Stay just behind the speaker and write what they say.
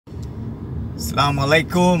Assalamu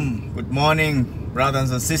alaikum. Good morning,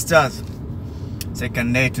 brothers and sisters.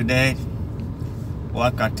 Second day today.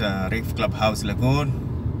 Work at Reef Clubhouse Lagoon.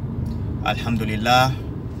 Alhamdulillah,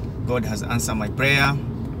 God has answered my prayer.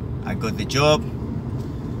 I got the job.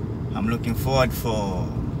 I'm looking forward for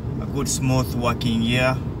a good, smooth working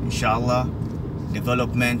year, inshallah.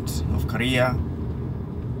 Development of career,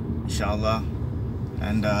 inshallah.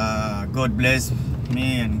 And God bless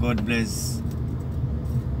me and God bless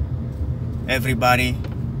everybody.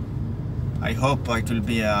 I hope it will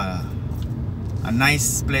be a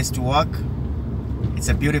nice place to work. It's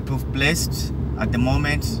a beautiful place at the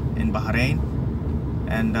moment in Bahrain,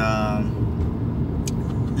 and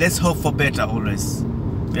let's hope for better always.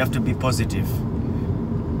 We have to be positive,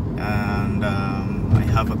 and I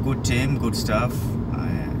have a good team, good staff.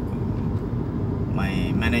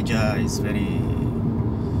 My manager is very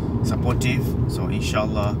supportive, so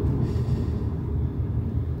inshallah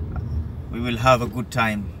we will have a good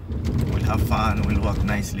time. We'll have fun, we'll work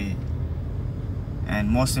nicely, and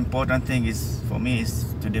most important thing is for me is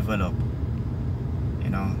to develop,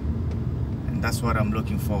 and that's what I'm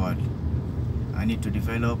looking forward. I need to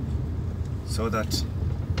develop so that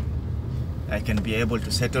I can be able to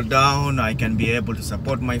settle down, I can be able to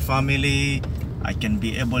support my family, I can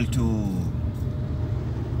be able to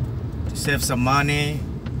save some money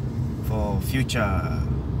for future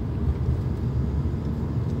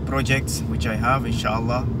projects which I have,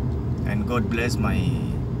 inshallah. And God bless my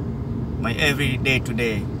every day to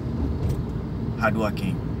day hard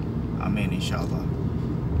working. Amen, inshallah.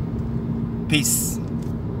 Peace.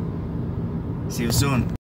 See you soon.